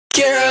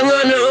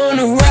Carolina on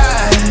the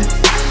ride.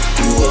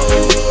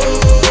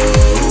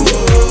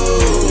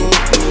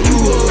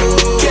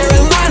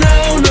 Carolina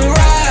on the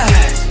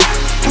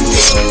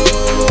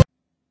ride.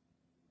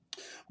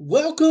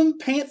 Welcome,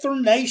 Panther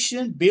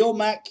Nation. Bill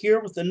Mack here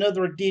with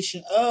another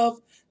edition of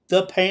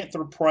the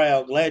Panther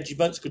Prowl. Glad you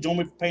folks could join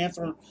me for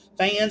Panther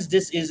fans.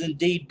 This is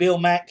indeed Bill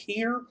Mack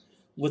here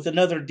with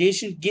another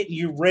edition, getting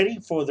you ready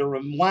for the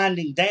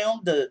winding down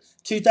the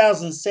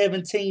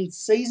 2017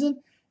 season,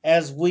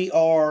 as we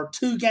are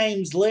 2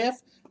 games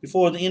left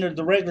before the end of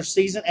the regular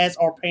season, as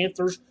our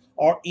Panthers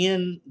are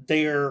in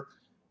their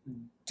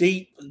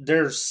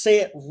they're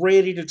set,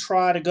 ready to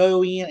try to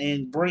go in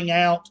and bring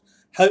out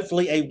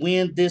hopefully a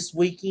win this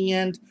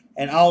weekend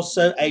and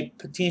also a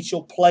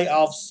potential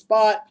playoff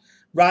spot.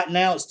 Right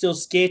now it's still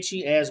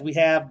sketchy, as we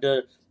have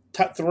the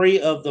top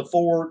 3 of the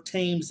 4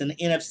 teams in the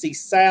NFC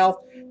South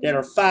that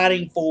are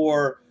fighting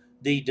for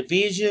the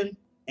division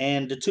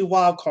and the 2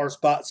 wild card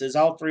spots, as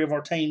all 3 of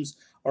our teams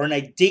are in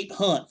a deep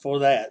hunt for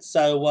that.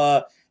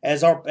 So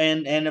as our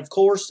and of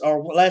course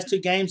our last 2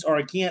 games are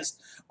against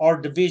our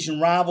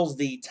division rivals,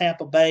 the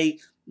Tampa Bay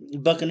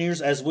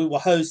Buccaneers, as we will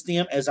host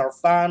them as our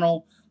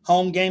final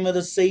home game of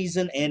the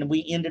season, and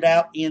we ended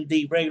out in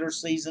the regular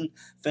season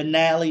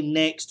finale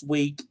next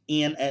week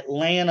in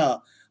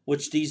Atlanta,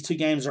 which these 2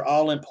 games are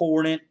all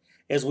important,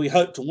 as we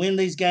hope to win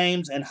these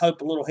games and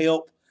hope a little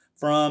help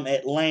from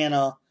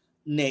Atlanta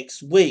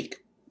next week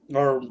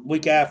or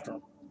week after.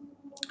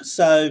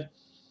 So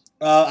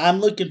I'm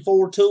looking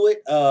forward to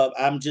it.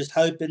 I'm just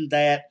hoping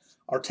that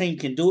our team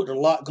can do it. There's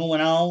a lot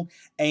going on,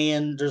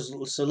 and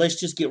so let's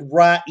just get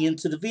right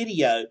into the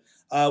video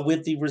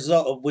with the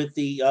result with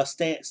the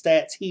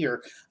stats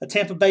here. The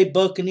Tampa Bay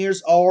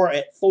Buccaneers are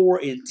at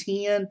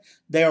 4-10.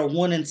 They are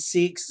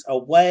 1-6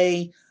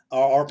 away.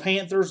 Our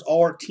Panthers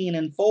are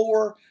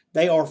 10-4.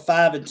 They are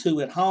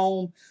 5-2 at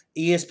home.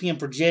 ESPN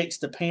projects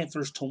the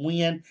Panthers to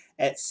win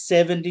at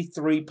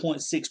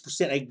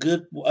 73.6%, a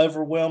good,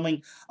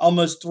 overwhelming,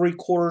 almost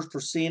 3/4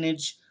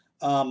 percentage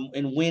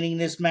in winning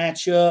this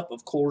matchup.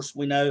 Of course,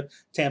 we know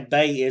Tampa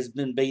Bay has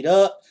been beat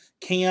up.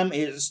 Cam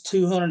is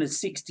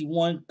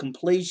 261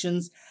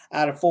 completions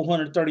out of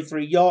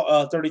 433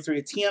 33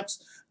 attempts,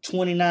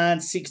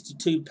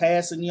 29.62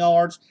 passing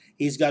yards.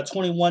 He's got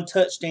 21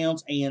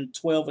 touchdowns and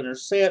 12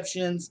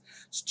 interceptions.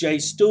 Jay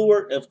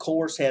Stewart, of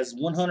course, has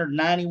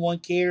 191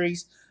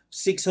 carries,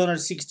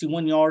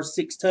 661 yards,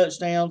 6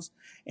 touchdowns.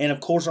 And,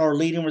 of course, our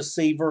leading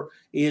receiver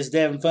is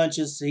Devin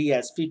Funchess. He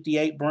has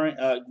 58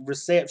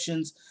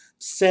 receptions,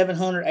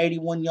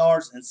 781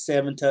 yards, and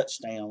 7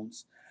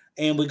 touchdowns.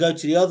 And we go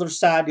to the other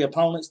side, the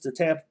opponents, the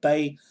Tampa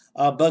Bay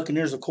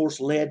Buccaneers, of course,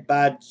 led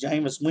by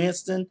Jameis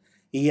Winston.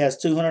 He has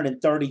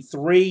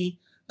 233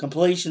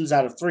 completions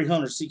out of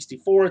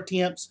 364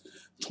 attempts,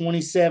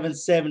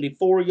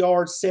 2774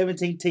 yards,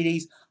 17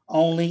 TDs,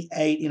 only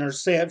 8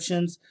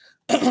 interceptions.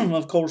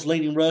 Of course,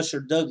 leading rusher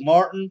Doug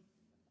Martin,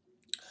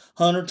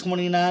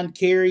 129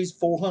 carries,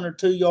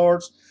 402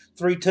 yards,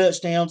 3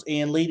 touchdowns,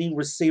 and leading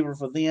receiver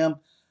for them,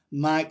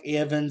 Mike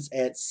Evans,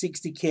 at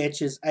 60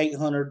 catches,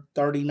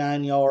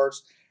 839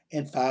 yards,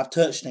 and 5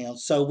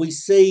 touchdowns. So we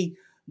see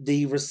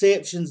the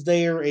receptions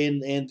there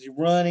and the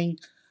running.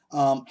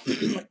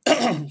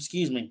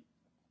 Excuse me.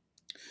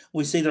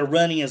 We see their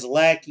running is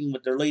lacking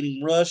with their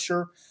leading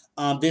rusher.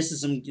 This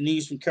is some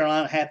news from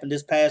Carolina. Happened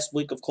this past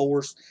week, of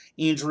course.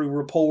 Injury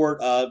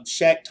report.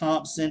 Shaq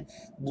Thompson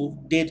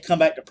did come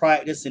back to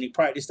practice, and he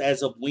practiced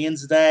as of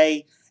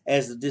Wednesday,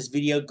 as this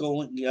video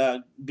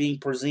being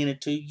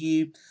presented to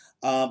you.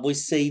 We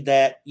see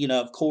that,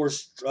 of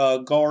course,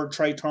 guard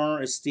Trey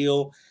Turner is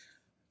still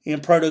in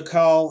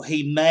protocol.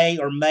 He may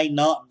or may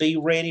not be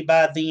ready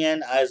by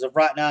then. As of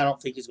right now, I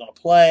don't think he's going to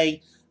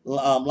play.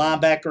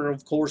 Linebacker,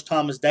 of course,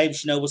 Thomas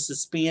Davis, was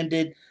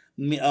suspended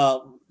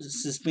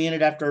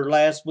after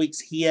last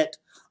week's hit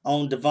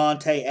on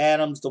Devontae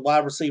Adams, the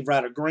wide receiver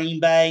out of Green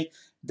Bay.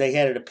 They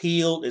had it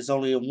appealed. It's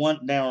only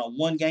down a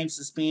 1-game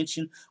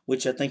suspension,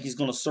 which I think he's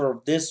going to serve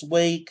this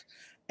week.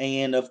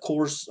 And, of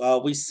course,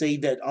 we see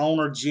that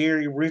owner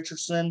Jerry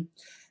Richardson,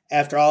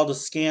 after all the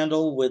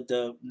scandal with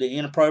the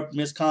inappropriate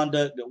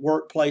misconduct, the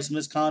workplace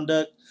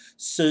misconduct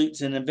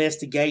suits and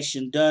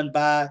investigation done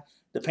by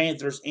the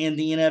Panthers and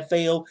the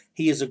NFL,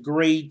 he has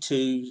agreed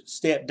to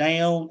step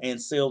down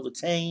and sell the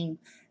team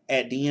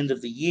at the end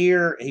of the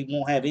year. He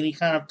won't have any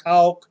kind of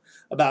talk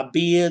about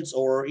bids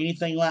or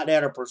anything like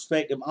that, or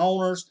prospective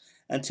owners,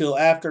 until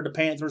after the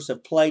Panthers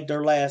have played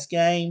their last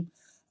game.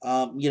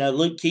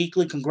 Luke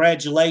Kuechly,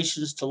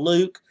 congratulations to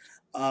Luke.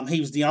 He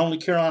was the only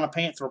Carolina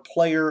Panther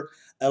player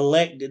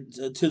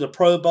elected to the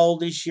Pro Bowl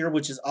this year,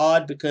 which is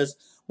odd because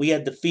we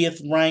had the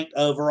 5th ranked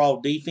overall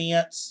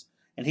defense,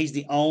 and he's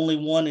the only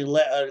one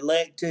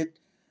elected.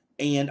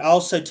 And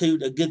also, too,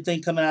 a good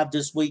thing coming out of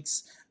this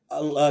week's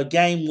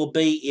game will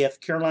be if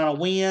Carolina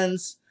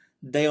wins,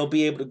 they'll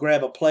be able to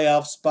grab a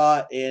playoff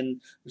spot and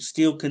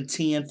still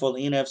contend for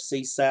the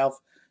NFC South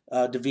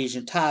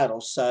division title.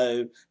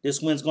 So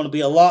this win's going to be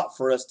a lot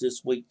for us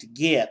this week to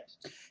get.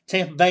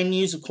 Tampa Bay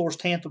news, of course,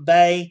 Tampa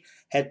Bay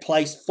had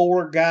placed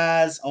 4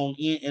 guys on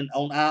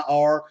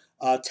IR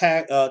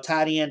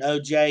tight end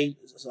O.J.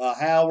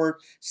 Howard,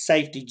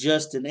 safety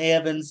Justin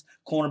Evans,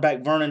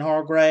 cornerback Vernon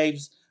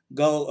Hargraves,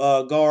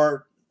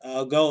 guard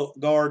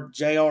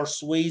J.R.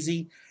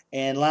 Sweezy,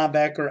 and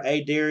linebacker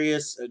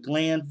Adarius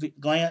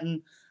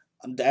Glanton.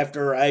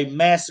 After a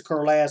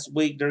massacre last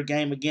week, their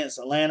game against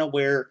Atlanta,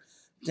 where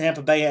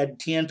Tampa Bay had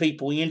 10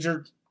 people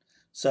injured,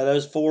 so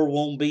those 4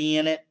 won't be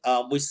in it.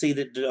 We see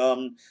that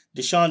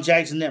Deshaun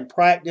Jackson didn't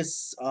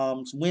practice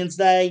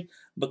Wednesday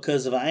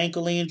because of an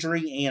ankle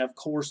injury, and of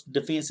course,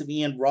 defensive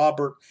end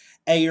Robert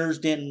Ayers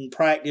didn't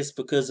practice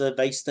because of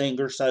a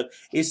stinger. So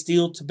it's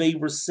still to be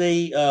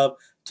received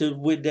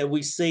that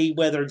we see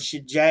whether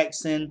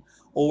Jackson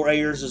or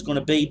Ayers is going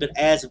to be. But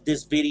as of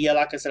this video,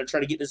 like I said, I try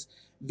to get this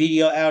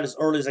video out as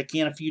early as I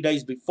can a few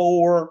days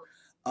before.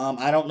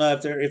 I don't know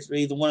if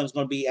either one of them is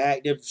going to be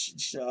active.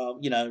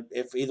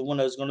 If either one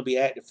of those is going to be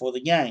active for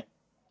the game.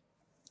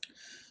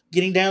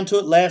 Getting down to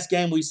it, last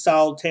game we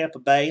saw Tampa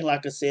Bay.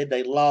 Like I said,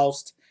 they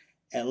lost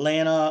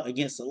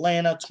against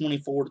Atlanta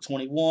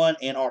 24-21,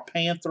 and our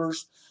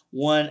Panthers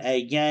won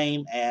a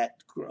game at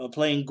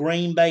playing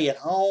Green Bay at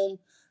home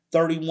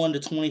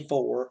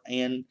 31-24.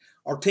 And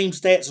our team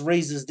stats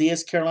reads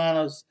this: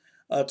 Carolina's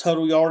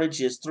total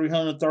yardage is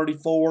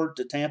 334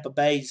 to Tampa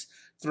Bay's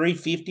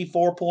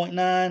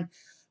 354.9.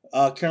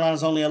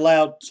 Carolina's only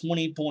allowed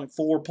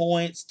 20.4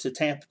 points to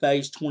Tampa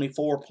Bay's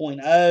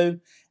 24.0,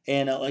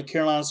 and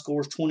Carolina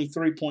scores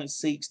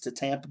 23.6 to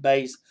Tampa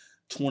Bay's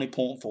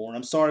 20.4. And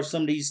I'm sorry if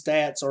some of these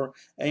stats are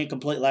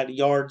incomplete, like the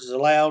yards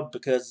allowed,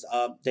 because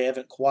they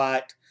haven't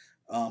quite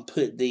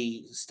put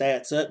the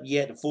stats up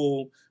yet, the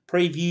full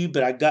preview,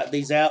 but I got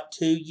these out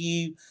to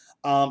you.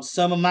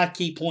 Some of my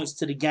key points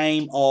to the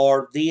game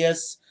are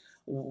this.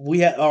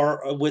 We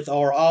are with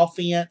our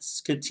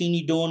offense,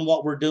 continue doing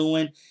what we're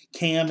doing.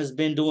 Cam has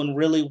been doing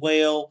really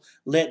well.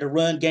 Let the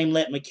run game,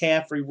 let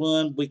McCaffrey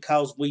run,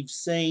 because we've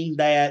seen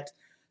that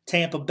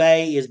Tampa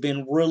Bay has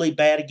been really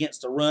bad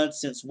against the run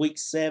since week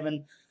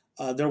 7.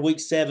 Their week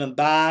 7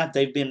 bye.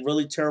 They've been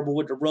really terrible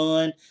with the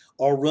run.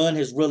 Our run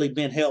has really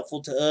been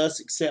helpful to us,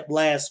 except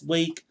last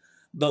week.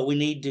 But we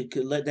need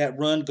to let that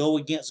run go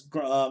against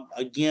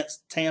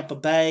Tampa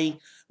Bay.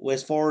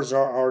 As far as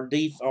our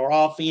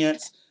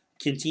offense,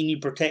 continue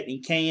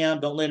protecting Cam.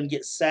 Don't let him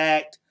get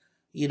sacked.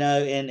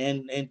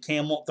 And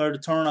Cam won't throw the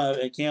turnover.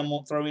 And Cam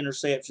won't throw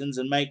interceptions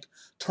and make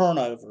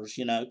turnovers.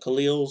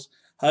 Khalil's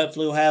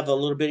hopefully will have a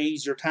little bit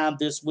easier time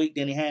this week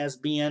than he has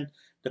been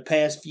the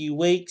past few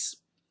weeks.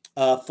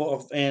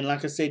 And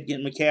like I said,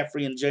 getting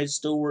McCaffrey and Jay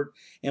Stewart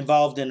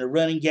involved in the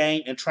running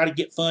game and try to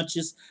get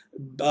Funches.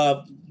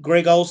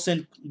 Greg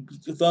Olsen,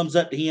 thumbs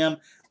up to him.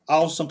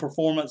 Awesome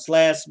performance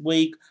last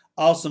week.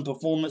 Awesome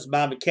performance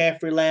by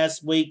McCaffrey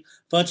last week.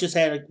 Funches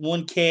had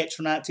 1 catch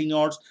for 19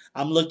 yards.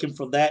 I'm looking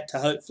for that to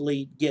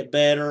hopefully get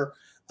better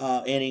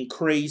and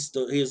increase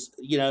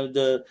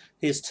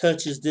his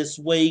touches this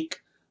week,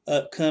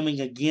 upcoming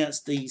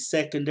against the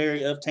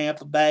secondary of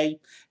Tampa Bay.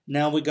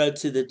 Now we go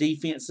to the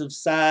defensive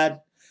side.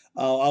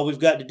 All we've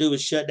got to do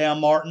is shut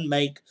down Martin,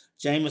 make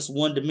Jameis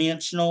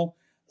one-dimensional.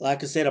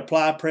 Like I said,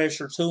 apply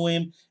pressure to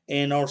him.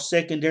 And our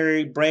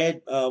secondary,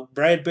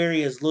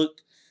 Bradbury has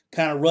looked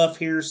kind of rough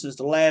here since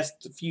the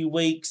last few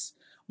weeks.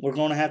 We're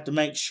going to have to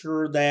make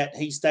sure that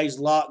he stays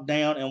locked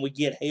down and we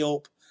get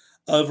help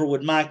over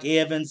with Mike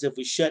Evans. If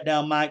we shut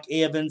down Mike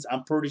Evans,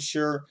 I'm pretty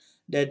sure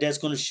that that's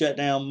going to shut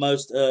down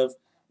most of.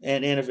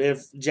 And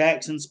if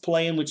Jackson's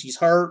playing, which he's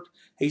hurt,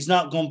 he's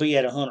not going to be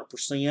at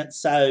 100%.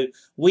 So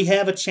we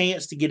have a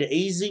chance to get an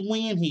easy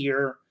win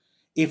here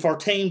if our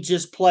team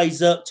just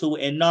plays up to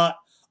it and not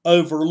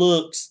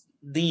overlooks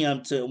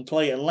them to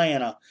play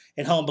Atlanta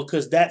at home,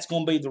 because that's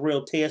going to be the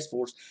real test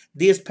for us.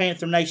 This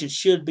Panther Nation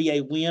should be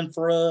a win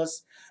for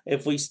us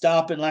if we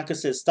stop it. Like I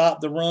said,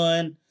 stop the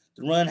run.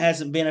 The run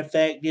hasn't been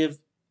effective.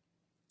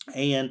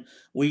 And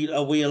we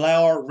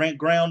allow our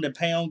ground and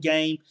pound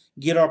game,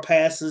 get our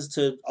passes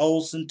to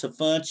Olsen, to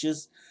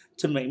Funches,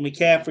 to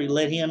McCaffrey,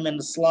 let him in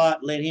the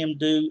slot, let him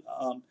do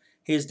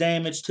his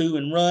damage too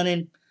in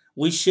running.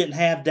 We shouldn't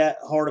have that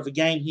hard of a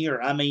game here.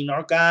 I mean,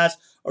 our guys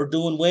are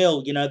doing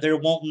well. They're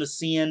wanting to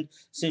send,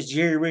 since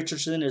Jerry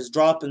Richardson is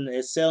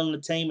selling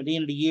the team at the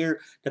end of the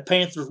year, the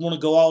Panthers want to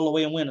go all the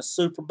way and win a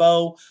Super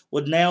Bowl.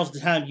 Well, now's the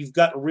time you've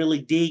got to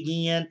really dig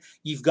in.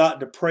 You've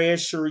got to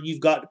pressure. You've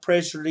got to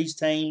pressure these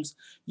teams.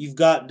 You've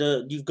got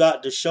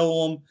to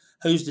show them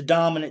who's the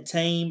dominant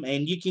team,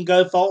 and you can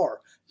go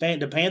far.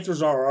 The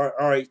Panthers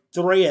are a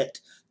threat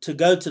to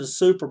go to the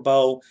Super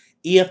Bowl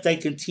if they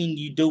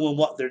continue doing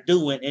what they're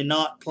doing and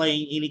not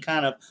playing any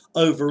kind of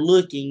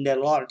overlooking that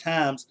a lot of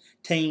times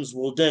teams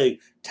will do.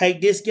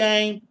 Take this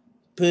game,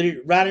 put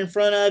it right in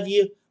front of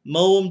you,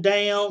 mow them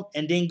down,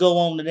 and then go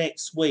on the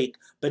next week.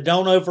 But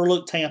don't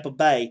overlook Tampa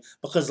Bay,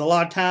 because a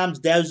lot of times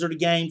those are the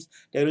games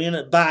that end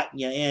up biting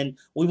you. And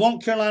we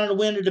want Carolina to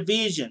win the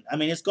division. I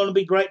mean, it's going to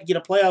be great to get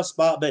a playoff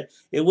spot, but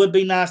it would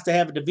be nice to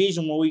have a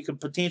division where we could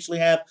potentially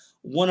have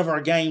one of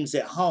our games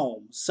at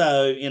home,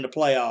 so in the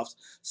playoffs.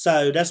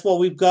 So that's what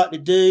we've got to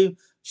do.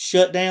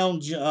 Shut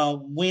down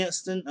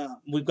Winston.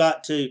 We've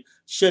got to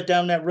shut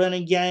down that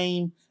running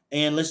game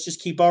and let's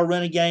just keep our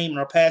running game and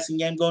our passing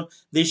game going.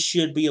 This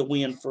should be a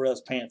win for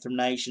us, Panther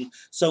Nation.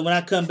 So when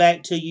I come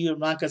back to you,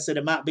 like I said,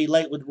 it might be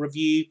late with the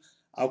review.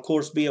 I'll, of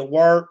course, be at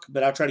work,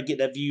 but I'll try to get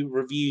that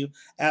review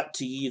out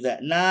to you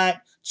that night.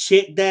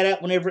 Check that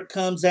out whenever it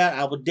comes out.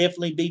 I will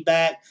definitely be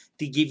back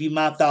to give you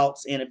my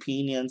thoughts and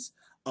opinions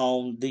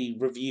on the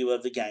review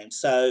of the game.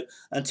 So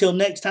until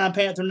next time,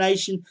 Panther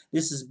Nation,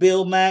 this is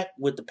Bill Mack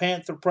with the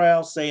Panther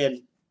Prowl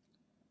saying,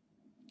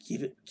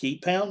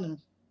 keep pounding.